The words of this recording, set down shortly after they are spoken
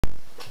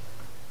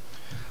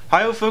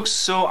Hi folks,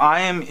 so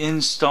I am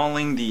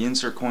installing the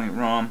InsertCoin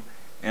ROM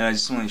and I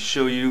just want to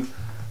show you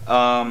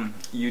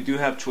you do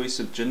have choice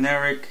of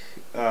generic,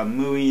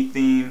 MUI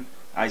theme,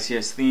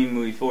 ICS theme,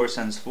 MUI 4,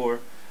 Sense 4.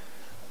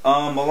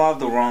 A lot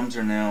of the ROMs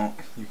are now,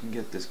 you can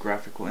get this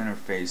graphical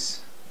interface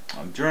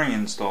during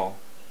install.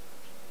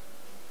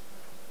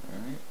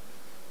 Alright.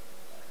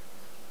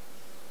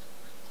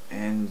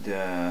 And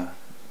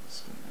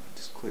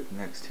just click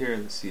next here.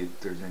 Let's see if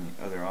there's any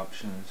other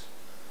options.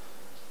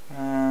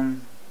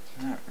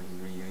 Not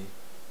really.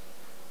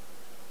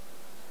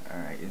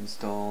 Alright,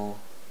 install,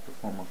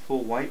 perform a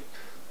full wipe.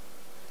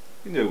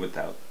 You can do it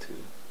without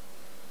too.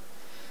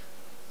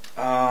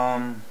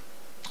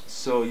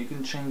 So you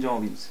can change all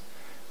these.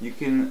 You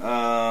can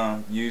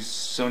use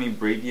Sony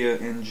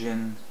Bravia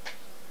engine.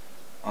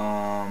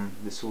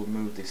 This will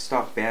remove the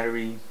stock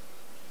battery.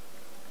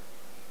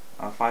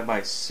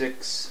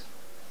 5x6.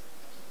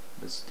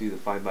 Let's do the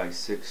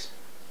 5x6.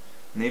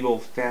 Enable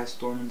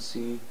fast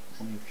dormancy.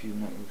 Only a few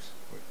networks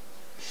support.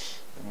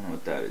 I don't know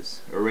what that is.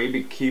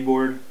 Arabic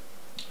keyboard.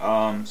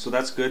 So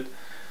that's good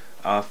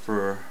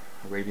for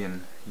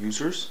Arabian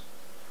users.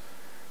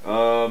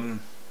 So I'm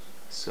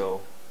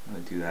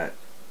gonna do that.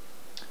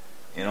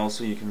 And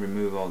also you can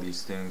remove all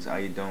these things.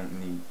 I don't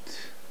need.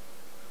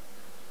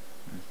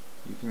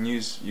 You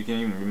can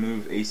even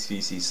remove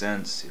HTC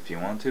Sense if you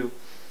want to.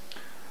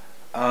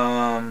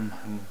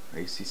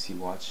 HTC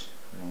Watch.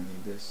 I don't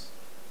need this.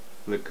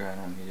 Flickr. I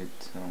don't need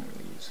it. I don't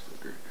really use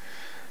Flickr.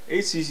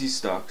 HTC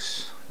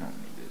stocks. I don't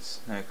need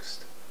this.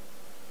 Next.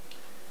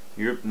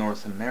 Europe,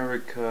 North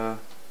America.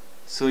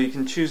 So you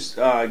can choose.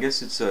 I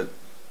guess it's for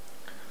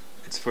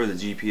the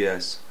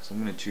GPS. So I'm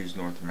gonna choose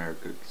North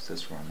America because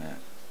that's where I'm at.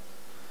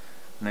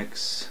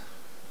 Next.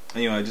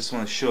 Anyway, I just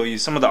want to show you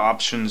some of the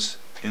options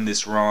in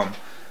this ROM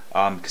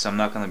because I'm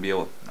not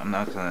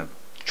gonna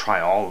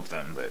try all of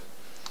them, but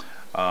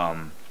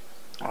I'll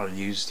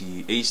use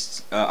the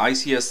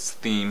ICS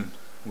theme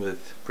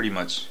with pretty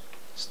much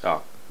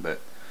stock,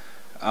 but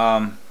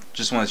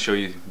just want to show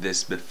you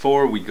this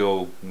before we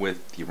go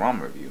with the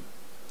ROM review.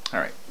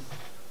 Alright.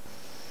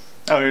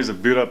 Oh, here's a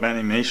boot up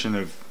animation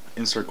of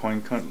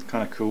InsertCoin,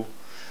 kind of cool.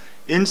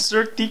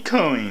 Insert the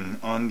coin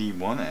on the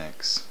One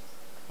X.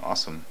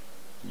 Awesome.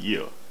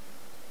 Yeah.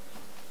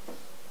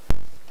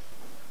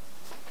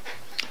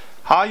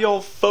 Hi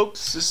y'all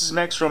folks, this is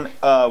Max from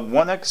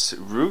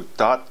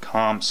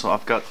onexroot.com. So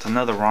I've got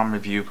another ROM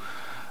review.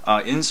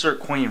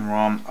 InsertCoin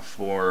ROM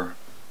for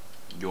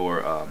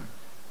your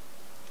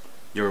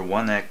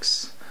One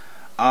X.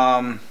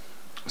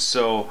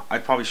 So I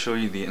probably show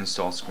you the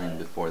install screen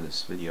before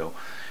this video,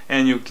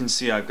 and you can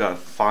see I've got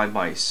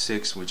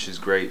 5x6, which is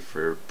great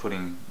for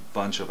putting a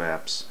bunch of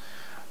apps.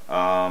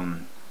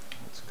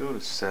 Let's go to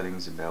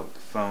settings, about the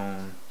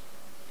phone.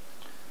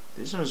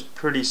 This one's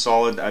pretty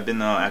solid. I've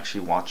been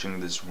actually watching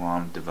this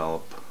ROM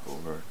develop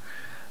over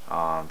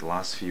the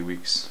last few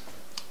weeks,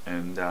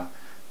 and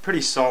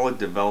pretty solid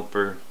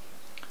developer,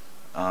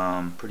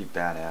 pretty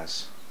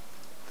badass.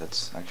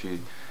 That's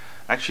actually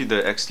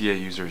the XDA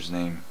user's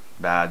name.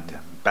 Bad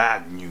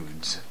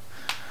news.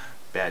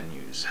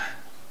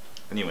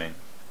 Anyway,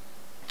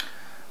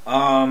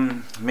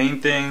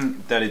 main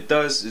thing that it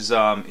does is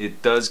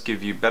it does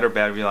give you better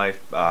battery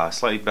life,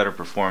 slightly better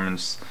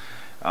performance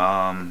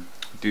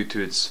due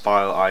to its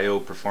file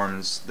I/O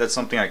performance. That's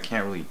something I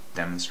can't really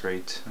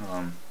demonstrate,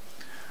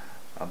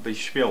 but you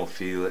should be able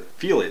to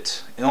feel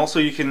it. And also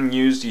you can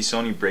use the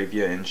Sony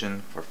Bravia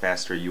engine for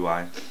faster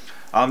UI.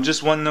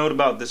 Just one note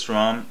about this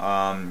ROM,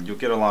 you'll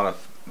get a lot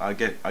of I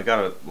got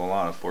a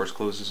lot of force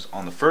closes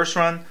on the first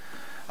run.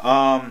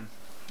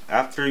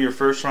 After your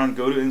first run,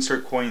 go to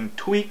InsertCoin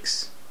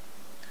tweaks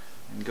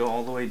and go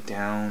all the way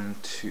down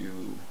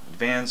to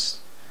advanced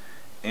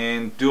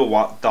and do a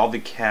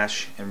Dalvik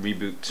cache and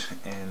reboot,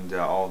 and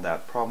all of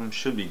that problem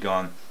should be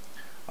gone.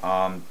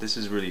 This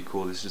is really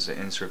cool. This is the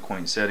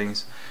InsertCoin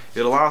settings.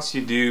 It allows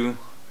you to do.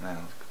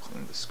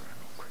 Clean this screen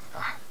real quick.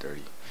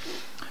 Dirty.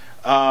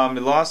 It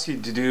allows you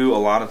to do a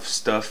lot of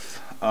stuff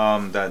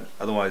that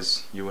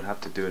otherwise you would have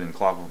to do it in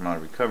clockwork amount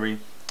of recovery.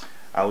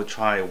 I would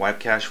try wipe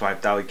cache,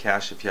 wipe Dalvik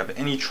cache. If you have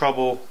any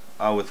trouble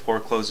with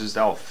force closes,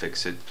 that will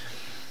fix it.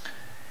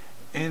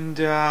 And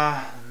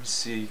let me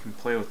see, you can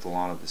play with a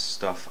lot of this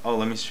stuff. Oh,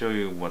 let me show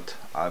you what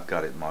I've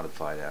got it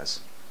modified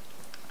as.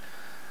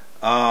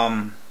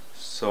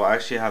 So I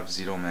actually have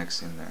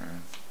ZeroMax in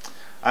there.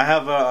 I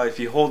have if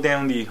you hold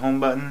down the home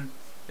button,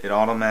 it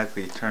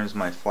automatically turns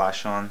my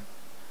flash on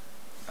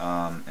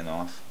and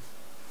off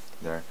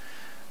there.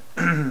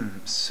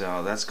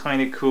 So that's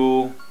kind of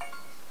cool.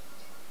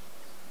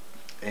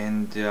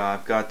 And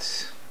I've got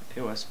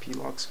AOSP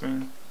lock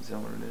screen. Is that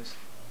what it is?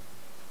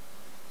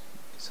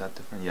 Is that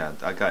different? Yeah,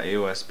 I got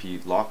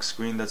AOSP lock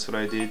screen. That's what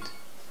I did.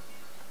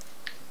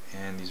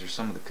 And these are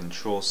some of the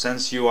controls.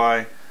 Sense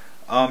UI.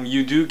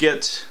 You do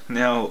get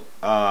now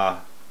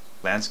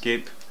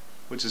landscape,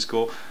 which is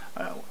cool.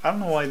 I don't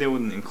know why they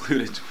wouldn't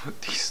include it with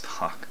the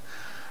stock,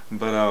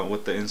 but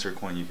with the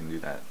InsertCoin you can do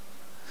that.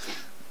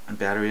 And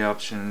battery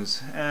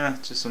options,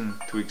 just some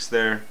tweaks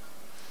there.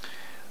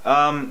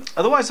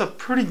 Otherwise, a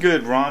pretty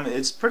good ROM.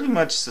 It's pretty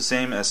much the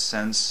same as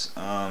Sense.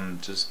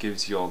 Just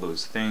gives you all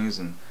those things,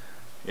 and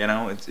you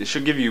know, it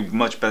should give you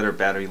much better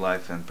battery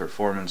life and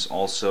performance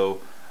also,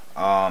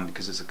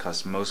 because it's a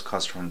custom. Most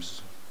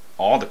customs,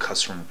 all the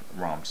custom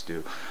ROMs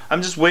do.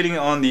 I'm just waiting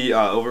on the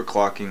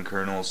overclocking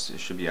kernels. It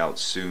should be out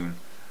soon,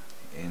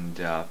 and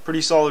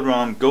pretty solid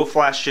ROM. Go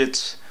flash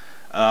it.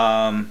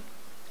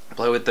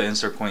 Play with the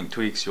InsertCoin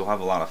tweaks. You'll have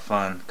a lot of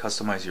fun.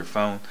 Customize your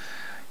phone,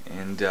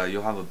 and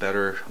you'll have a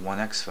better One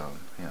X phone,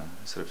 you know,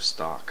 instead of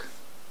stock.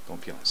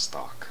 Don't be on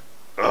stock.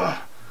 Ugh.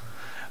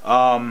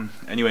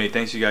 Anyway,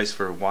 thanks you guys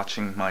for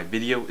watching my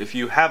video. If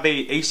you have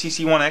a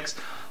HTC One X,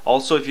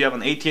 also if you have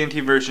an AT&T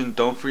version,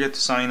 don't forget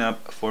to sign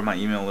up for my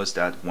email list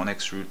at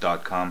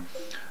onexroot.com.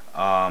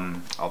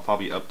 I'll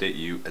probably update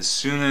you as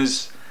soon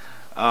as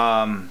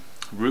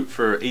Root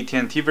for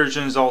AT&T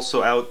version is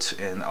also out,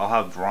 and I'll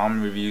have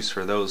ROM reviews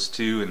for those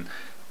too, and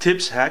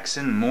tips, hacks,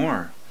 and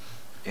more.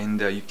 And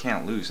you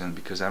can't lose, and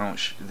because I don't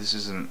this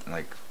isn't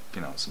like,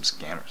 you know, some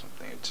scam or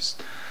something. It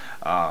just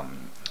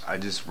I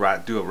just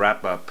do a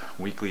wrap-up,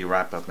 weekly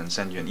wrap-up, and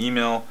send you an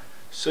email,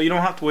 so you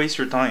don't have to waste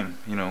your time,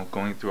 you know,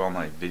 going through all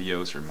my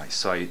videos or my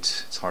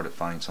site. It's hard to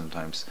find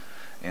sometimes,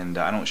 and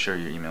I don't share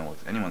your email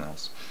with anyone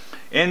else.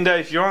 And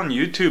if you're on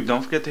YouTube,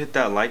 don't forget to hit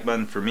that like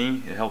button for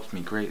me. It helps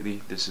me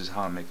greatly. This is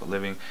how I make a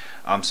living.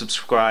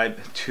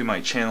 Subscribe to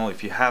my channel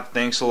if you have.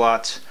 Thanks a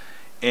lot.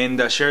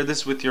 And share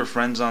this with your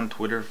friends on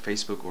Twitter,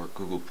 Facebook, or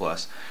Google+.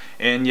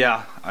 And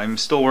yeah, I'm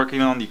still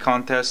working on the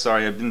contest.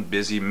 Sorry, I've been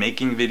busy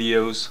making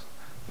videos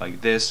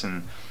like this,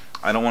 and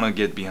I don't want to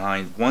get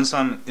behind. Once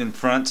I'm in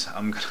front,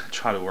 I'm going to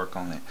try to work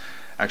on it.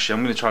 Actually,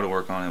 I'm going to try to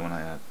work on it when I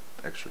have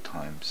extra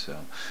time.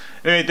 So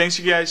anyway, thanks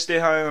you guys. Stay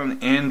high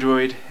on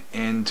Android,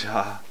 and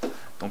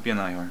don't be an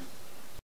IR.